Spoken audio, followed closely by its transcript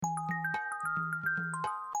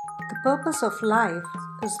The purpose of life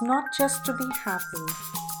is not just to be happy,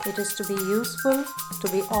 it is to be useful, to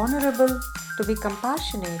be honorable, to be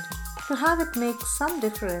compassionate, to have it make some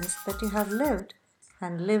difference that you have lived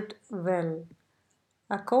and lived well.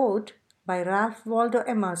 A quote by Ralph Waldo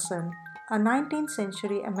Emerson, a 19th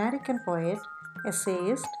century American poet,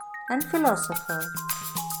 essayist, and philosopher.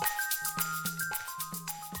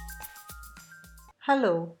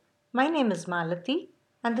 Hello, my name is Malati,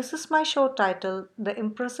 and this is my show titled The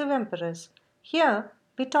Impressive Empress. Here,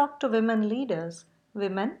 we talk to women leaders,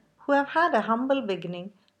 women who have had a humble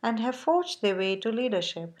beginning and have forged their way to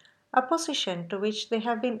leadership, a position to which they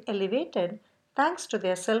have been elevated thanks to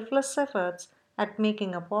their selfless efforts at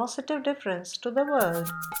making a positive difference to the world.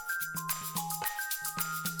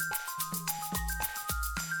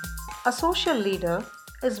 A social leader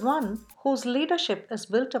is one whose leadership is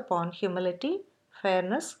built upon humility,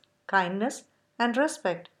 fairness, kindness, and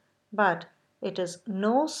respect, but it is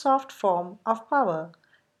no soft form of power.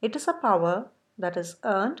 It is a power that is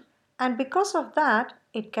earned, and because of that,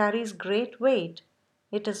 it carries great weight.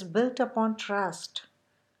 It is built upon trust.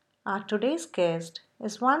 Our today's guest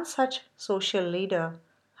is one such social leader,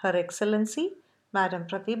 Her Excellency, Madam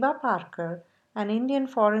Pratibha Parkar, an Indian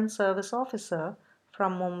Foreign Service officer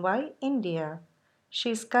from Mumbai, India. She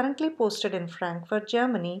is currently posted in Frankfurt,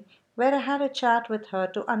 Germany, where I had a chat with her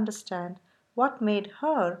to understand what made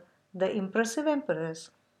her the impressive empress.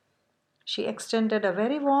 She extended a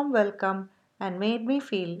very warm welcome and made me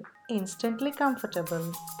feel instantly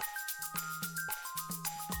comfortable.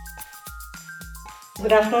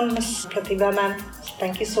 Good afternoon, Ms. Pratibha ma'am.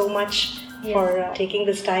 Thank you so much for taking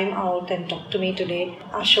this time out and talk to me today.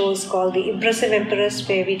 Our show is called The Impressive Empress,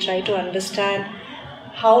 where we try to understand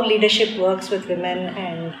how leadership works with women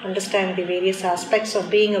and understand the various aspects of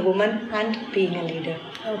being a woman and being a leader.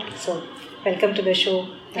 Okay. So, welcome to the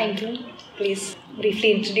show. Thank you. Please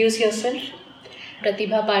briefly introduce yourself.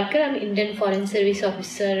 Pratibha Parkar, I'm Indian Foreign Service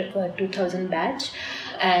Officer for 2000 batch,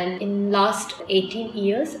 and in last 18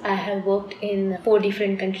 years I have worked in 4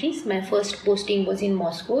 different countries. My first posting was in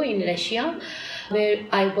Moscow in Russia, where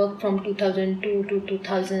I worked from 2002 to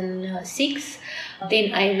 2006.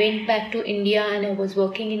 Then I went back to India and I was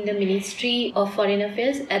working in the Ministry of Foreign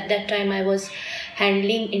Affairs. At that time I was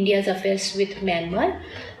handling India's affairs with Myanmar.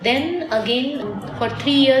 Then again for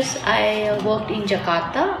 3 years I worked in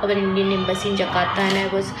Jakarta, our Indian embassy in Jakarta, and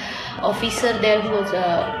I was officer there who was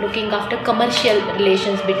looking after commercial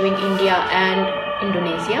relations between India and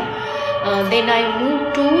Indonesia. Then I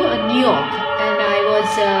moved to New York and I was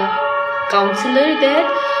counselor there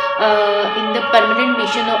in the permanent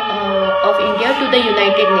mission of India to the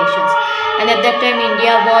United Nations. And at that time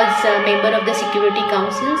India was a member of the Security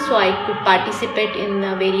Council, so I could participate in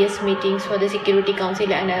various meetings for the Security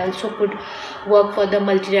Council, and I also could work for the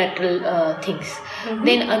multilateral things. Mm-hmm.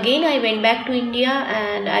 Then again I went back to India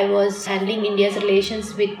and I was handling India's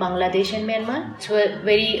relations with Bangladesh and Myanmar. It was a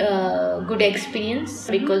very good experience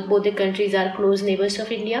because both the countries are close neighbors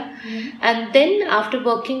of India. Mm-hmm. And then after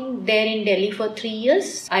working there in Delhi for 3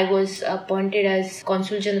 years, I was appointed as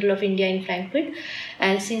Consul General of India in Frankfurt,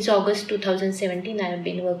 and since August 2017 I have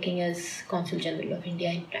been working as Consul General of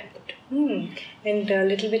India in Frankfurt. And a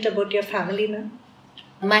little bit about your family now.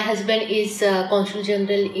 My husband is Consul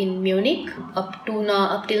General in Munich. Up till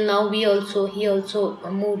now, he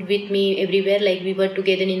also moved with me everywhere. Like we were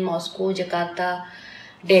together in Moscow, Jakarta,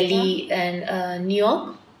 Delhi, and New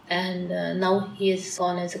York. And now he is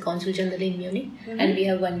gone as a Consul General in Munich, and we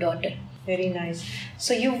have one daughter. Very nice.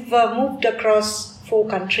 So you've moved across 4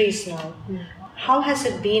 countries now. How has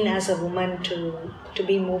it been as a woman to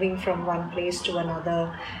be moving from one place to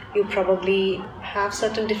another? You probably have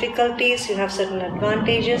certain difficulties, you have certain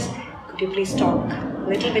advantages. Could you please talk a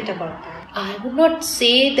little bit about that? I would not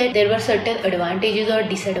say that there were certain advantages or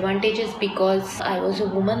disadvantages because I was a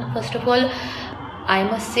woman. First of all, I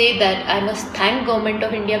must say that I must thank Government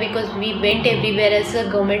of India because we went everywhere as a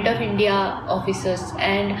Government of India officers,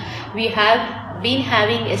 and we have been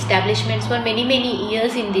having establishments for many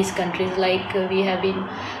years in these countries. Like we have been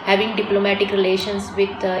having diplomatic relations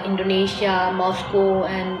with Indonesia, Moscow,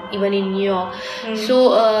 and even in New York.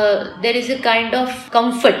 So there is a kind of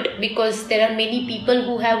comfort because there are many people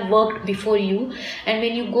who have worked before you, and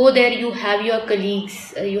when you go there you have your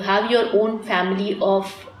colleagues, you have your own family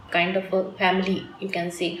of kind of a family, you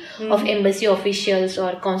can say, of embassy officials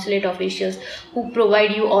or consulate officials who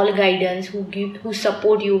provide you all guidance, who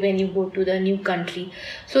support you when you go to the new country.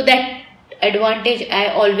 So that advantage I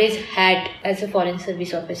always had as a foreign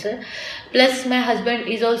service officer. Plus my husband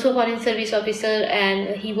is also foreign service officer,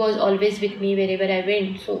 and he was always with me wherever I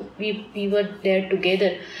went. So we were there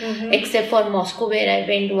together, except for Moscow where I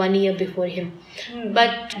went 1 year before him.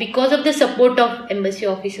 But because of the support of embassy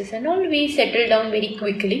officers and all, we settled down very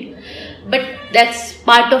quickly. But that's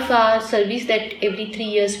part of our service, that every 3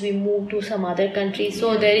 years we move to some other country.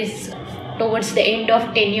 So there is, towards the end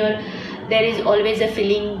of tenure, there is always a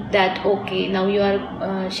feeling that okay, now you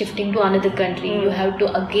are shifting to another country. You have to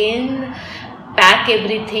again pack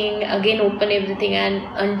everything, again open everything, and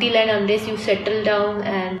until and unless you settle down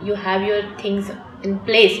and you have your things in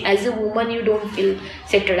place. As a woman, you don't feel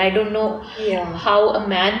settled. I don't know how a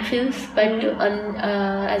man feels, but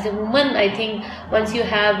as a woman, I think once you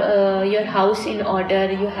have your house in order,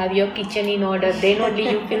 you have your kitchen in order, then only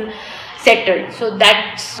you feel settled. So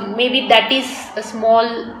that is a small,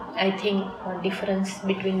 I think, difference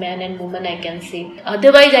between man and woman, I can say.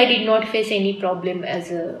 Otherwise, I did not face any problem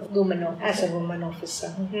as a woman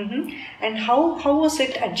officer. And how was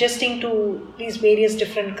it adjusting to these various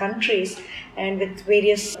different countries, and with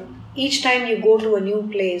various, each time you go to a new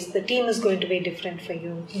place, the team is going to be different for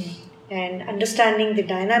you. And understanding the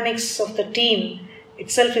dynamics of the team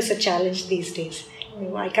itself is a challenge these days.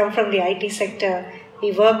 I come from the IT sector.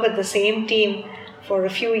 We work with the same team for a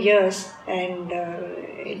few years, and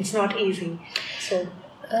it's not easy. So,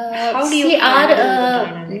 how do you handle the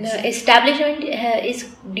dynamics? Establishment is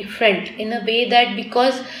different in a way that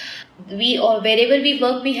because wherever we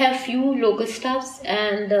work, we have few local staffs,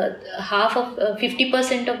 and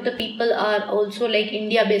 50% of the people are also like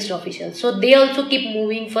India-based officials. So they also keep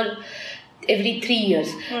moving for every 3 years.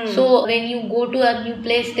 So when you go to a new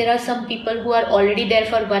place, there are some people who are already there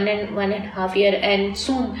for 1.5 years, and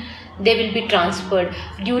soon they will be transferred.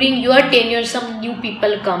 During your tenure, some new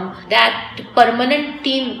people come. That permanent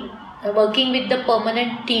team, working with the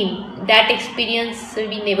permanent team, that experience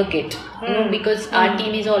we never get, because our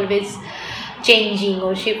team is always changing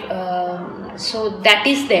or shift. So that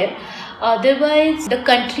is there. Otherwise, the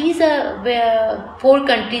countries were 4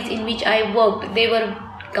 countries in which I worked. They were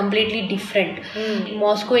completely different. In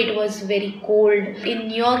Moscow, it was very cold. In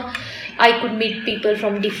New York, I could meet people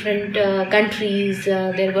from different countries.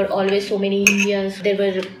 There were always so many Indians. There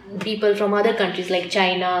were people from other countries like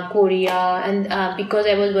China, Korea, and because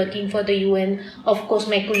I was working for the UN, of course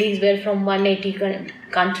my colleagues were from 180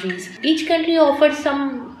 countries. Each country offered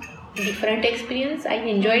some different experience. I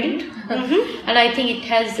enjoyed it, and I think it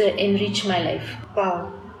has enriched my life.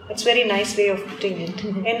 Wow, that's a very nice way of putting it.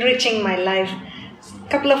 Enriching my life.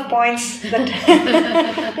 Couple of points that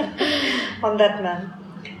on that, ma'am.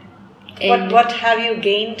 What have you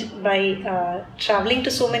gained by traveling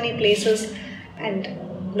to so many places and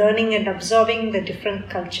learning and absorbing the different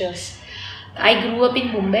cultures? I grew up in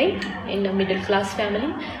Mumbai in a middle class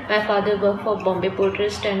family. My father worked for Bombay Port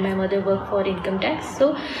Trust and my mother worked for income tax.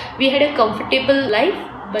 So we had a comfortable life,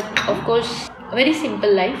 but of course a very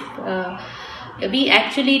simple life. We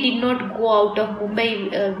actually did not go out of Mumbai.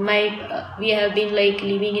 We have been like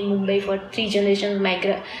living in Mumbai for 3 generations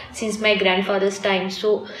since my grandfather's time.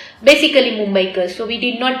 So basically Mumbaikers. So we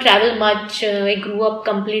did not travel much. I grew up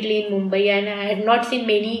completely in Mumbai, and I had not seen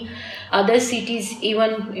many other cities,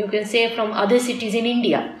 even you can say from other cities in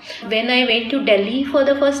India. When I went to Delhi for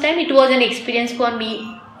the first time, it was an experience for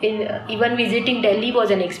me. Even visiting Delhi was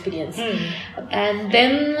an experience. And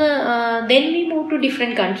then we moved to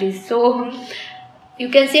different countries. So you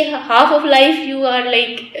can say half of life you are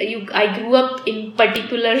like I grew up in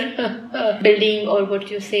particular building, or what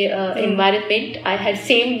you say environment. I had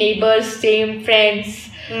same neighbors, same friends,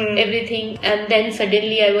 everything, and then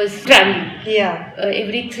suddenly I was traveling.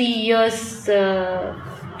 Every 3 years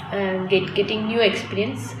getting new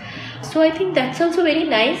experience. So I think that's also very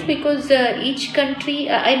nice, because each country,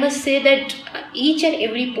 I must say that each and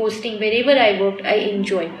every posting, wherever I worked, I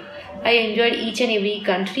enjoyed each and every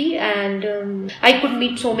country, and I could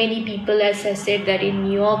meet so many people. As I said, that in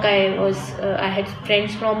New York I had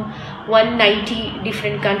friends from 190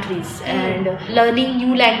 different countries, and learning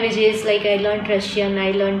new languages, like I learned Russian,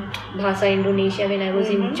 I learned Bhasa Indonesia when I was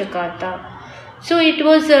in Jakarta. So it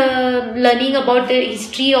was learning about the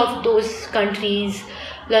history of those countries,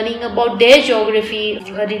 learning about their geography,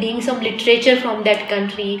 reading some literature from that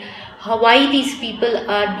country, why these people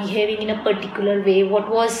are behaving in a particular way,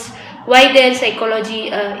 why their psychology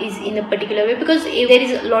is in a particular way, because there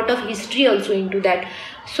is a lot of history also into that.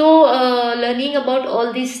 So learning about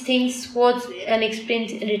all these things was an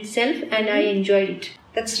experience in itself, and I enjoyed it.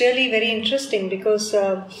 That's really very interesting, because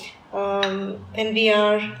when we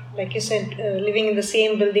are, like you said, living in the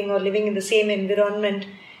same building or living in the same environment,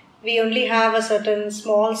 we only have a certain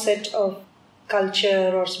small set of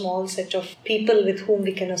culture or small set of people with whom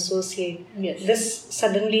we can associate. Yes. This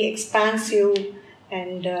suddenly expands you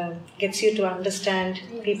and gets you to understand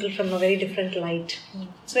people from a very different light.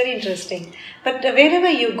 It's very interesting. But wherever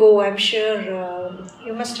you go, I'm sure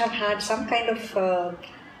you must have had some kind of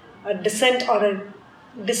a dissent or a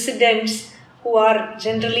dissidents who are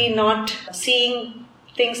generally not seeing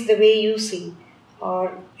things the way you see,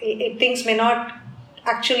 or things may not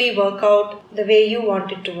actually work out the way you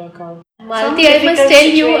want it to work out. Malati, I must tell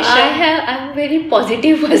you, I'm a very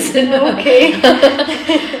positive person. Okay.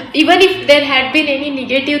 Even if there had been any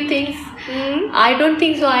negative things, I don't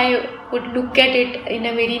think so I would look at it in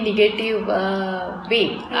a very negative way.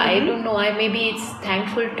 I don't know, maybe it's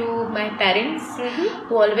thankful to my parents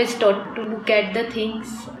who always taught to look at the things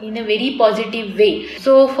in a very positive way.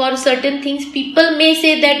 So for certain things, people may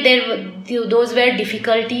say that those were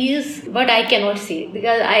difficulties, but I cannot say,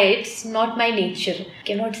 because it's not my nature. I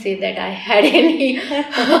cannot say that I had any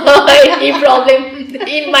problem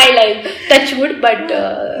in my life, touch wood, but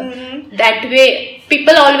that way.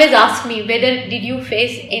 People always ask me whether did you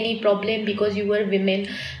face any problem because you were women.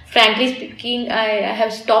 Frankly speaking, I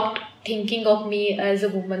have stopped thinking of me as a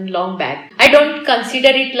woman long back. I don't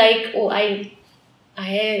consider it like,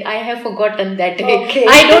 I have forgotten that way. Okay.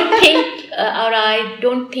 I don't think or I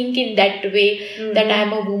don't think in that way that I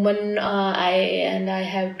am a woman and I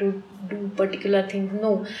have to do particular things.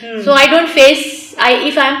 No. So I don't face,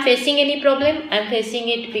 if I am facing any problem, I am facing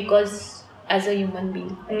it because as a human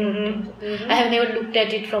being. I have never looked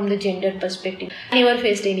at it from the gender perspective. I never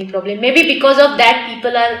faced any problem. Maybe because of that,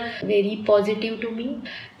 people are very positive to me.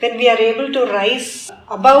 When we are able to rise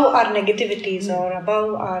above our negativities or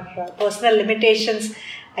above our personal limitations,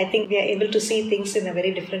 I think we are able to see things in a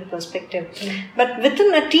very different perspective. But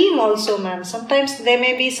within a team also, ma'am, sometimes there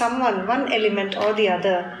may be one element or the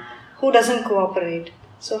other who doesn't cooperate.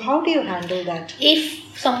 So how do you handle that?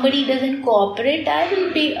 If somebody doesn't cooperate, I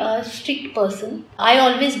will be a strict person. I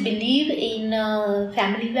always believe in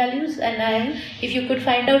family values, and if you could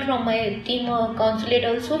find out from my team consulate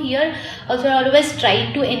also here, also I always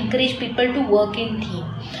try to encourage people to work in team.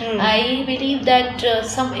 I believe that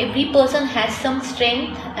every person has some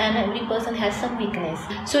strength and every person has some weakness.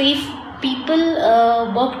 So if people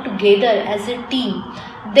work together as a team,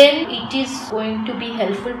 then it is going to be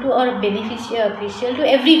helpful to or beneficial to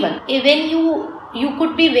everyone. Even you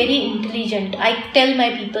could be very intelligent. I tell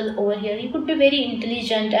my people over here, you could be very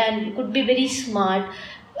intelligent and you could be very smart.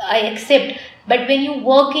 I accept. But when you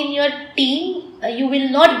work in your team, you will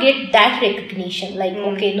not get that recognition. Like,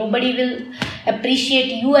 okay, nobody will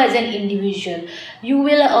appreciate you as an individual. You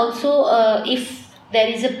will also, if there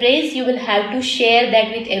is a praise, you will have to share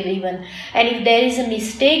that with everyone. And if there is a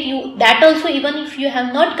mistake, that also, even if you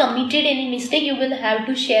have not committed any mistake, you will have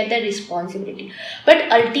to share the responsibility. But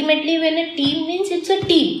ultimately, when a team wins, it's a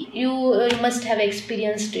team. You must have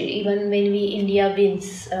experienced even when India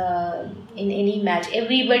wins in any match.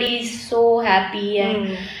 Everybody is so happy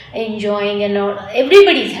and enjoying, and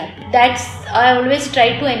everybody is happy. I always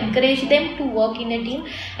try to encourage them to work in a team.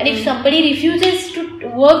 And if somebody refuses to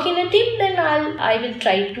work in a team, then I will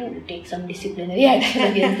try to take some disciplinary action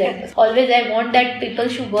against them. Always I want that people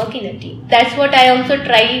should work in a team. That's what I also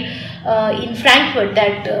try in Frankfurt,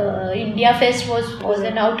 that India Fest was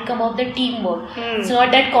an outcome of the teamwork. It's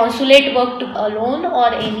not that consulate worked alone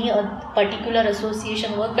or any particular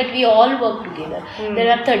association work, but we all work together.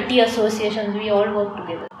 There are 30 associations, we all work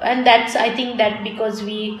together. And I think that because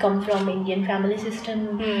we come from Indian family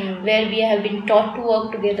system where we have been taught to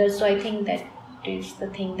work together, so I think that is the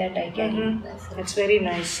thing that I carry. That's very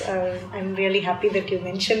nice. I'm really happy that you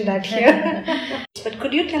mentioned that here. But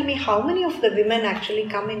could you tell me how many of the women actually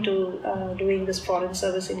come into doing this foreign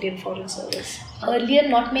service, Indian foreign service? Earlier,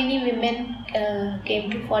 not many women came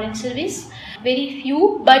to foreign service. Very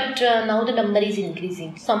few, but now the number is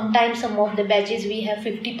increasing. Sometimes some of the batches we have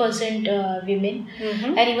 50% women,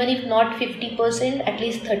 and even if not 50%, at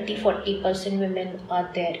least 30-40% women are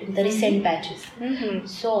there in the recent batches.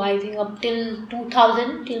 So I think up till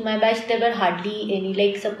 2000, till my batch, there were hardly any.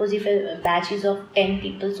 Like suppose if a batch is of 10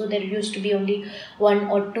 people, so there used to be only 1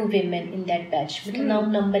 or 2 women in that batch. But now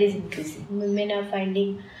number is increasing. Women are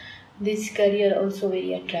finding this career also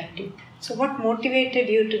very attractive. So what motivated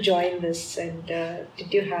you to join this, and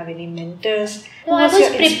did you have any mentors? No, I was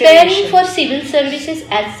preparing for civil services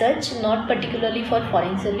as such, not particularly for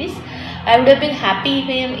foreign service. I would have been happy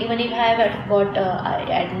even if I have got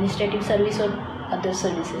administrative service or other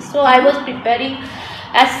services. So I was preparing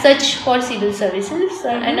as such for civil services,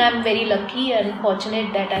 and I'm very lucky and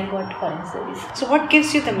fortunate that I got foreign service. So what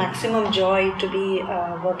gives you the maximum joy to be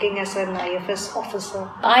working as an IFS officer?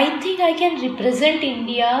 I think I can represent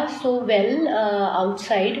India so well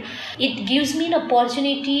outside. It gives me an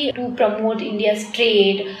opportunity to promote India's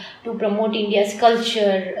trade, to promote India's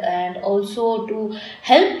culture, and also to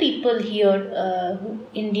help people here,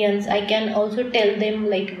 Indians. I can also tell them,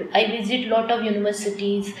 like, I visit lot of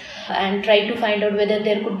universities and try to find out whether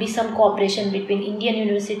there could be some cooperation between Indian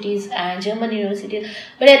universities and German universities.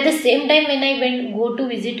 But at the same time, when I go to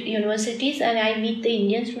visit universities and I meet the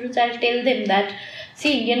Indian students, I'll tell them that,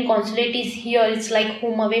 see, Indian consulate is here. It's like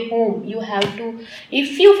home away home. You have to,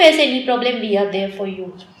 if you face any problem, we are there for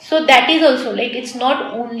you. So that is also, like, it's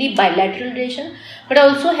not only bilateral relation, but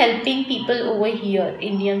also helping people over here,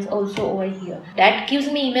 Indians also over here. That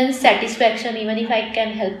gives me immense satisfaction, even if I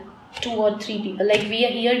can help 2 or 3 people. Like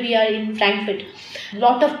we are in Frankfurt.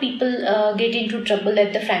 Lot of people get into trouble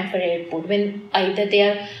at the Frankfurt airport when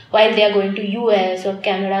either while they are going to US or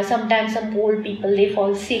Canada. Sometimes some old people, they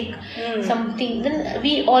fall sick, something. Then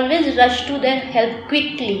we always rush to their help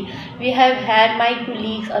quickly. We have had, my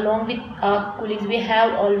colleagues, along with our colleagues, we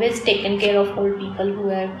have always taken care of old people who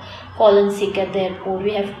have fallen sick at the airport.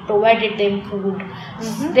 We have provided them food.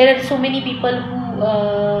 There are so many people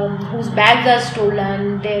whose bags are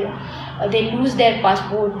stolen. They lose their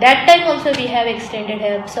passport. That time also we have extended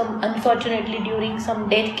help. Some, unfortunately, during some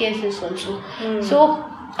death cases also. So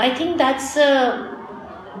I think that's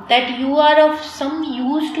that you are of some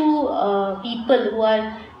use to people who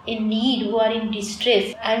are in need, who are in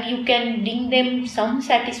distress, and you can bring them some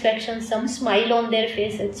satisfaction, some smile on their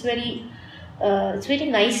face. It's very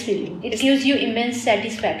nice feeling. It gives you immense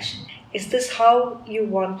satisfaction. Is this how you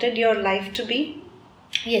wanted your life to be?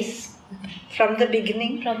 Yes. From the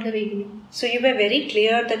beginning? From the beginning. So you were very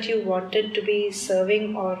clear that you wanted to be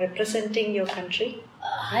serving or representing your country?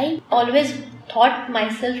 I always thought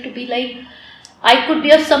myself to be like, I could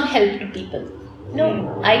be of some help to people.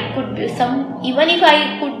 I could be even if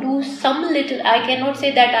I could do some little, I cannot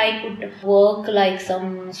say that I could work like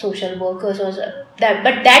some social workers or that,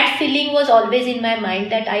 but that feeling was always in my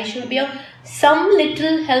mind that I should be of some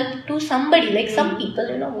little help to somebody, like some people,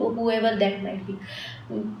 whoever that might be.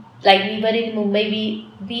 Like we were in Mumbai,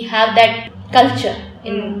 we have that culture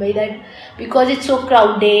in Mumbai that because it's so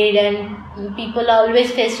crowded and people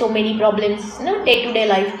always face so many problems, day-to-day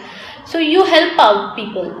life. So you help out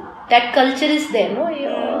people. That culture is there,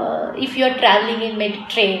 if you are traveling in many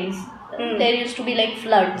trains, there used to be like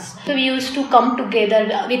floods. So we used to come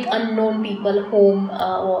together with unknown people home.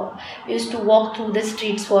 We used to walk through the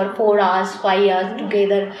streets for 4 hours, 5 hours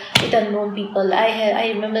together with unknown people.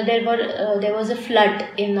 I remember there was a flood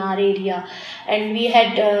in our area, and we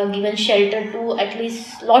had given shelter to at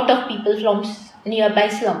least lot of people from nearby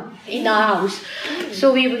slum in our house.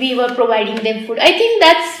 So we were providing them food. I think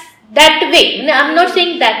that's that way. I'm not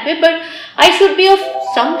saying that way, but I should be of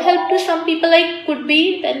some help to some people. I could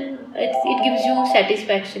be, then it gives you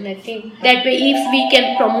satisfaction. I think that way, if we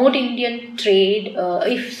can promote Indian trade,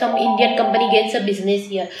 if some Indian company gets a business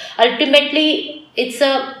here, ultimately it's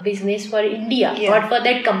a business for India, not for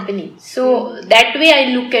that company. So that way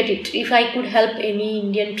I look at it. If I could help any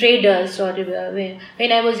Indian traders, or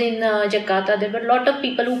when I was in Jakarta, there were a lot of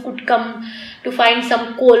people who could come to find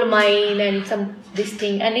some coal mine and some this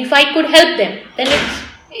thing, and if I could help them, then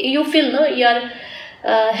you feel you are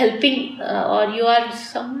helping, or you are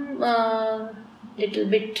some little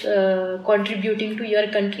bit contributing to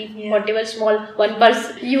your country, whatever small one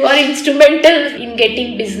person. You are instrumental in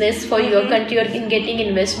getting business for your country, or in getting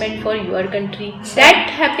investment for your country. That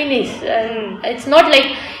happiness, it's not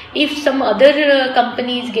like if some other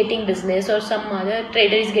company is getting business or some other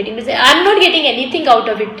trader is getting business, I'm not getting anything out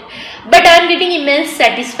of it, but I'm getting immense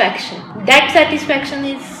satisfaction. That satisfaction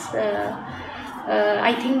is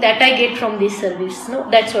I think that I get from this service.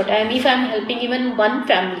 That's what I am. If I'm helping even one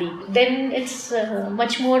family, then it's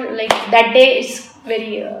much more like that day is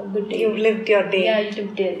very good day. You've lived your day. Yeah, you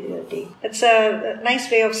lived your day. It's a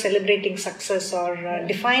nice way of celebrating success, or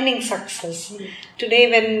defining success. Today,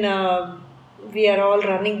 when we are all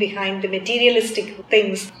running behind the materialistic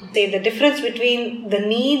things, the difference between the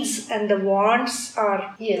needs and the wants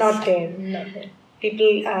are not there. Not there.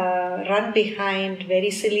 People run behind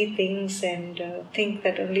very silly things and think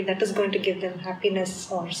that only that is going to give them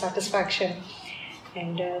happiness or satisfaction.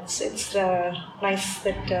 And it's nice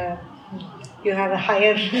that you have a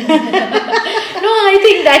higher... No, I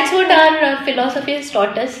think that's what our philosophy has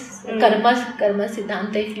taught us. Karma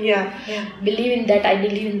Siddhanta. If you believe in that, I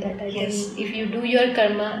believe in that. I think if you do your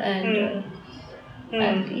karma and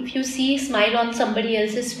And if you see smile on somebody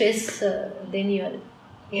else's face, then you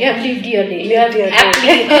have lived your day. You have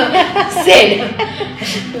happily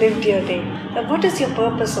said. Lived your day. What is your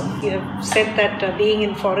purpose of, you have said that being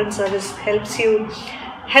in foreign service helps you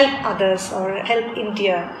help others or help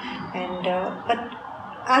India. And but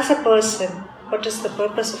as a person, what is the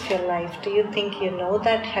purpose of your life? Do you think you know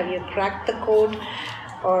that? Have you cracked the code?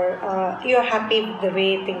 Or you're happy with the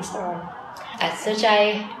way things are? As such,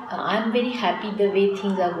 I'm very happy the way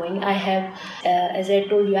things are going. I have, as I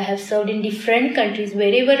told you, I have served in different countries.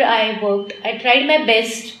 Wherever I worked, I tried my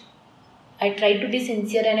best. I tried to be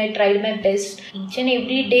sincere and I tried my best. Each and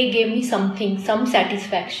every day gave me something, some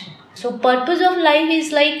satisfaction. So purpose of life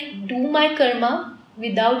is like do my karma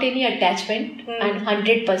without any attachment and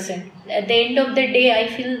 100%. At the end of the day, I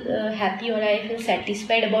feel happy or I feel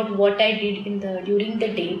satisfied about what I did during the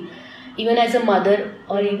day. Even as a mother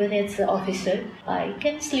or even as an officer, I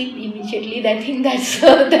can sleep immediately. I think that's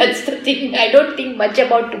the thing. I don't think much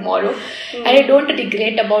about tomorrow, and I don't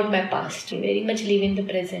regret about my past. I very much live in the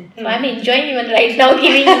present. So I'm enjoying even right now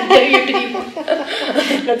giving interview to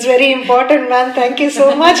you. That's very important, ma'am. Thank you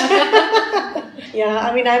so much. Yeah,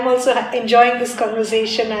 I mean, I'm also enjoying this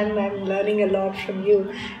conversation and I'm learning a lot from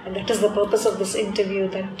you. And that is the purpose of this interview,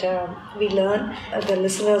 that we learn. The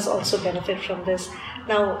listeners also benefit from this.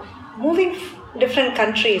 Now, moving different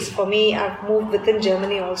countries, for me, I've moved within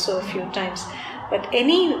Germany also a few times. But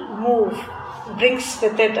any move brings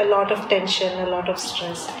with it a lot of tension, a lot of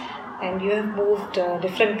stress. And you have moved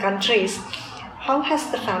different countries. How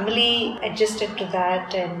has the family adjusted to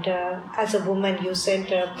that? And as a woman, you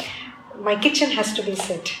said, my kitchen has to be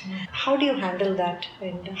set. How do you handle that?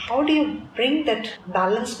 And how do you bring that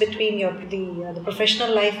balance between the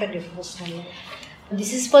professional life and your personal life?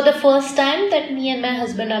 This is for the first time that me and my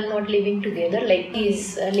husband are not living together. Like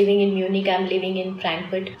he's living in Munich, I'm living in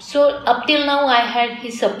Frankfurt. So up till now I had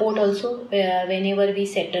his support also whenever we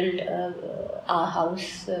settled our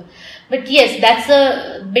house. But yes, that's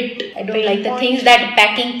a bit, I don't like the things that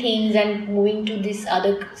packing things and moving to this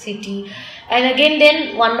other city. And again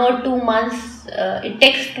then 1 or 2 months, it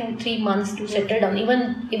takes 2-3 months to settle down.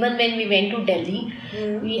 Even when we went to Delhi,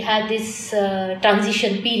 we had this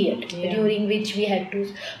transition period during which we had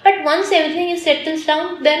to. But once everything is settles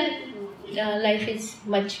down, then life is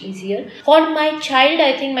much easier. For my child,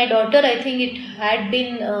 I think my daughter, I think it had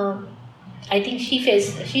been. I think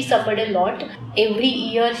she suffered a lot. Every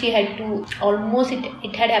year she had to almost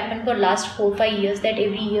it had happened for last 4-5 years that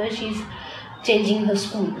every year she's changing her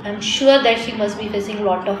school. I'm sure that she must be facing a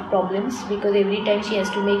lot of problems because every time she has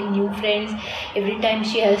to make new friends, every time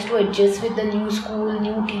she has to adjust with the new school,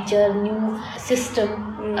 new teacher, new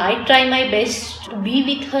system. I try my best to be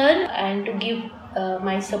with her and to give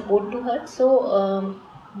my support to her. So,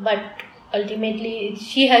 but ultimately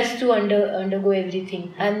she has to undergo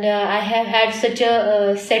everything. And I have had such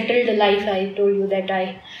a settled life. I told you that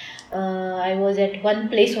I was at one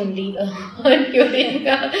place only during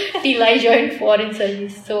till I joined foreign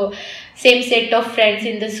service. So same set of friends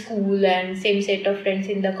in the school and same set of friends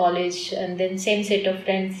in the college and then same set of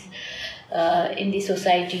friends in the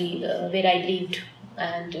society where I lived.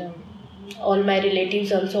 And all my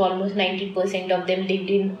relatives also, almost 90% of them lived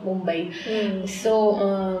in Mumbai.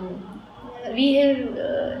 So we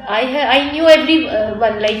have I knew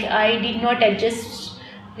everyone. Like I did not adjust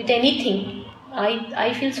with anything.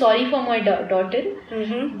 I feel sorry for my daughter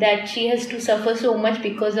that she has to suffer so much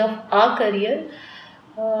because of our career.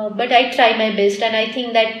 But I try my best and I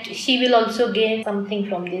think that she will also gain something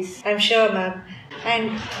from this. I'm sure, ma'am.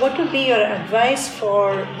 And what would be your advice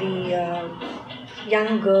for the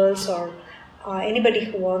young girls or anybody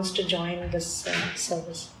who wants to join this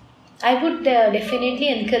service? I would definitely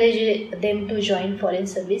encourage them to join foreign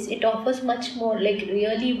service. It offers much more, like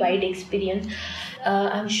really wide experience.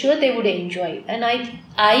 I'm sure they would enjoy. And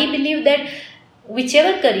I believe that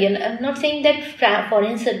whichever career, I'm not saying that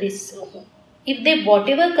foreign service, if they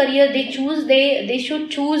whatever career they choose, they should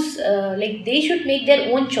choose, like they should make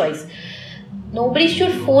their own choice. Nobody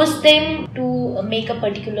should force them to make a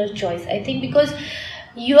particular choice. I think because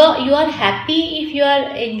you are happy if you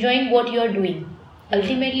are enjoying what you are doing.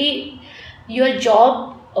 Ultimately, your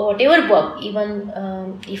job or whatever work, even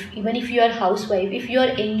if you are a housewife, if you are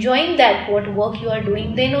enjoying that what work you are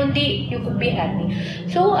doing, then only you could be happy.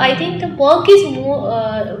 So I think the work is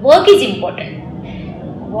important.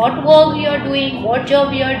 What work you are doing, what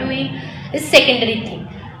job you are doing is secondary thing.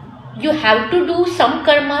 You have to do some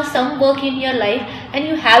karma, some work in your life, and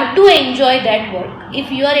you have to enjoy that work. If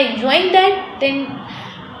you are enjoying that, then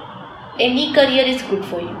any career is good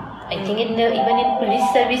for you. I think even in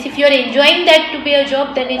police service, if you are enjoying that to be a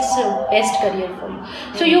job, then it's the best career for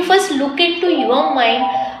you. So you first look into your mind,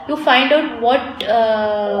 you find out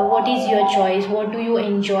what is your choice, what do you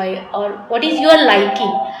enjoy, or what is your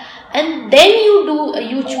liking, and then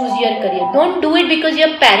you choose your career. Don't do it because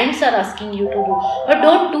your parents are asking you to do, or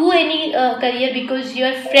don't do any career because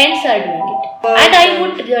your friends are doing it. And I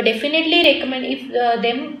would definitely recommend if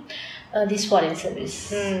them this foreign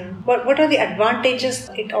service. What are the advantages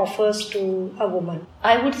it offers to a woman?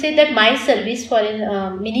 I would say that my service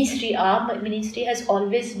foreign ministry, our ministry has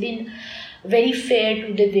always been very fair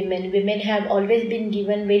to the women. Women have always been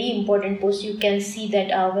given very important posts. You can see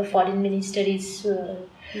that our foreign minister is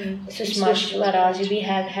Sushma Swaraj. We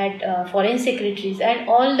have had foreign secretaries and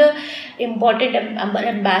all the important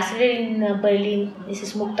ambassador in Berlin,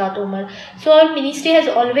 Mrs. Mukta Tomar. So our ministry has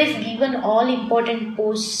always given all important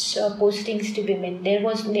postings to women. There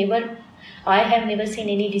was never, I have never seen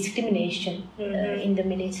any discrimination in the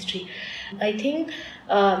ministry. I think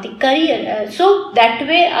the career, so that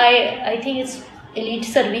way I think it's elite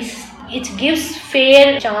service. It gives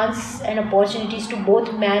fair chance and opportunities to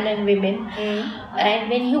both men and women. And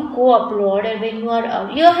when you go abroad, or when you are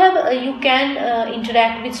out, you can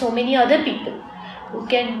interact with so many other people. You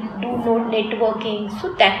can do networking.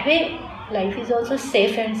 So that way, life is also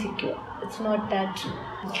safe and secure. It's not that.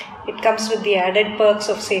 It comes with the added perks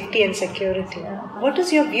of safety and security. What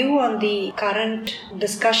is your view on the current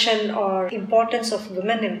discussion or importance of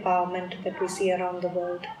women empowerment that we see around the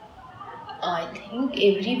world? I think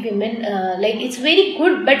every woman, it's very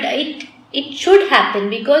good, but it should happen,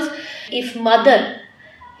 because if mother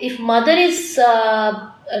is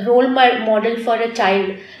a role model for a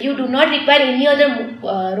child, you do not require any other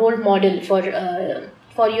role model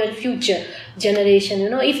for your future generation.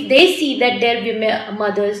 If they see that their women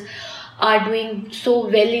mothers are doing so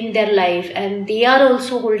well in their life, and they are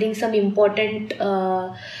also holding some important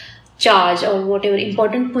charge or whatever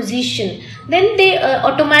important position, then they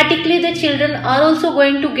automatically the children are also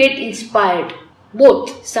going to get inspired,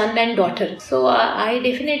 both son and daughter. So I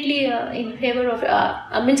definitely in favor of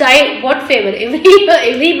what favor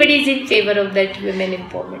everybody is in favor of that women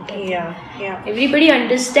empowerment. Yeah. Everybody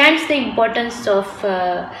understands the importance of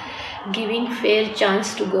giving fair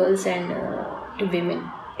chance to girls and to women.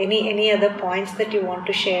 Any other points that you want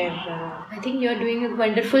to share? I think you are doing a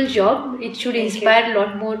wonderful job. It should inspire a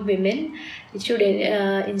lot more women. It should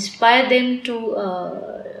inspire them to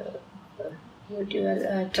what you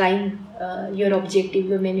are trying your objective,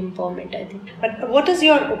 women empowerment, I think. But what is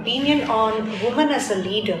your opinion on women as a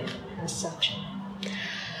leader as such?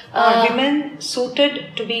 Are women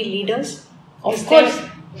suited to be leaders? Of course.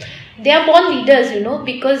 They are born leaders,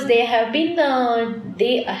 because they have been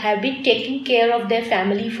taking care of their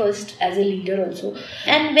family first as a leader also.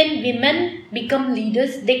 And when women become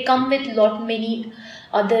leaders, they come with many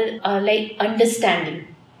other understanding.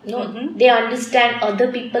 They understand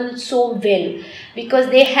other people so well, because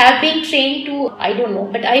they have been trained to, I don't know,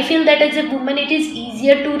 but I feel that as a woman it is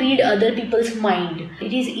easier to read other people's mind.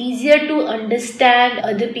 It is easier to understand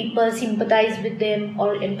other people, sympathize with them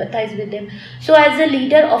or empathize with them. So as a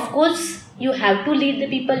leader, of course, you have to lead the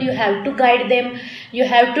people, you have to guide them, you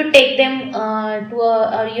have to take them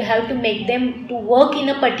you have to make them to work in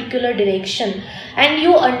a particular direction, and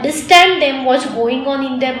you understand them, what's going on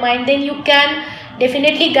in their mind, then you can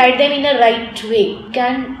definitely guide them in a right way.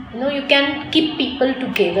 You can keep people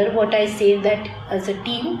together, what I say, that as a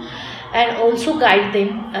team, and also guide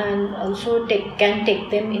them, and also can take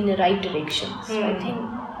them in the right direction. So I think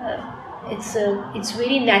it's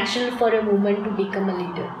very natural for a woman to become a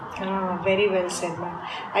leader. Very well said, ma'am.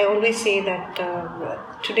 I always say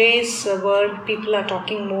that today's world, people are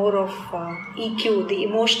talking more of EQ, the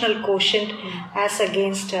emotional quotient, as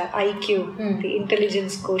against IQ, the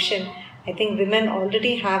intelligence quotient. I think women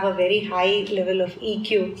already have a very high level of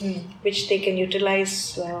EQ, which they can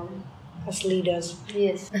utilize as leaders.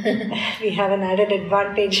 Yes. We have an added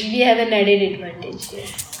advantage. Yes.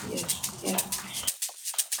 Yeah.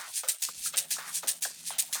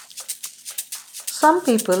 Some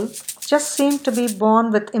people just seem to be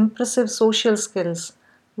born with impressive social skills,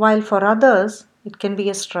 while for others it can be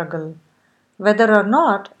a struggle. Whether or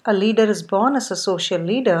not a leader is born as a social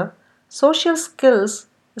leader, social skills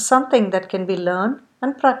is something that can be learned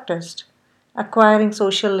and practiced. Acquiring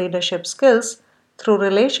social leadership skills through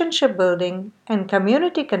relationship building and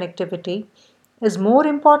community connectivity is more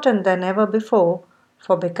important than ever before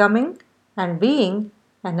for becoming and being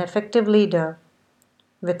an effective leader.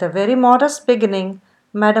 With a very modest beginning,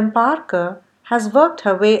 Madam Parker has worked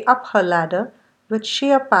her way up her ladder with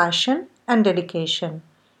sheer passion and dedication.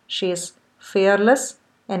 She is fearless,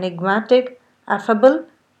 enigmatic, affable,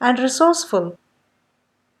 and resourceful,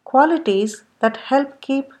 qualities that help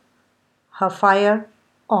keep her fire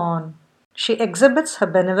on. She exhibits her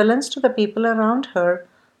benevolence to the people around her,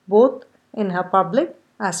 both in her public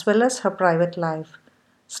as well as her private life.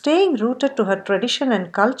 Staying rooted to her tradition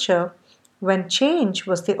and culture when change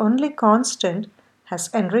was the only constant has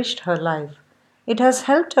enriched her life. It has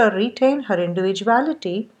helped her retain her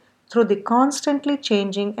individuality through the constantly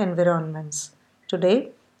changing environments.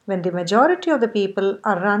 Today, when the majority of the people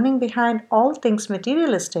are running behind all things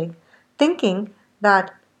materialistic, thinking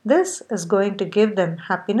that this is going to give them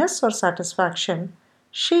happiness or satisfaction,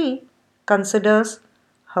 she considers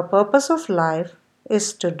her purpose of life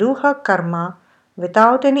is to do her karma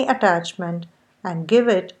without any attachment and give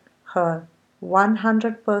it her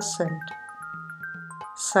 100%.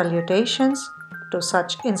 Salutations to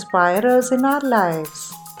such inspirers in our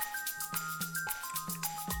lives.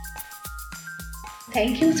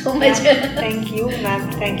 Thank you so much. Thank you, ma'am.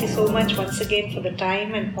 Thank you so much once again for the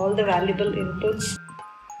time and all the valuable inputs.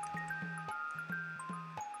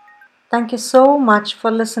 Thank you so much for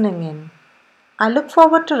listening in. I look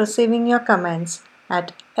forward to receiving your comments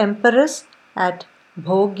at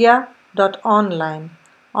empress@bhogya.online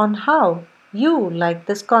on how you liked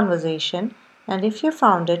this conversation and if you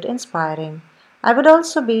found it inspiring. I would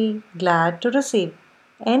also be glad to receive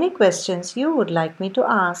any questions you would like me to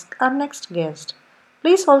ask our next guest.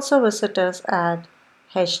 Please also visit us at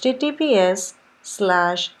https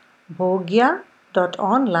slash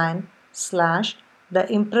bhogya.online slash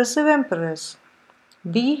the impressive empress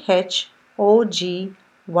BHOGYA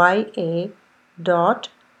dot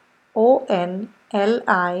ONLINE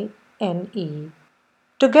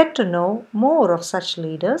to get to know more of such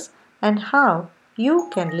leaders and how you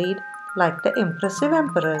can lead like the impressive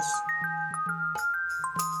emperors.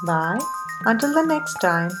 Bye until the next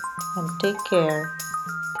time and take care.